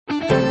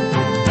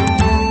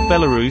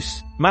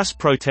Belarus, mass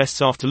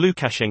protests after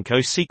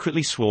Lukashenko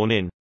secretly sworn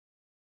in.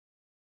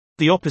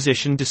 The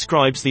opposition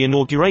describes the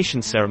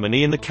inauguration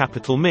ceremony in the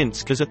capital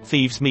Minsk as a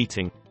thieves'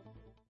 meeting.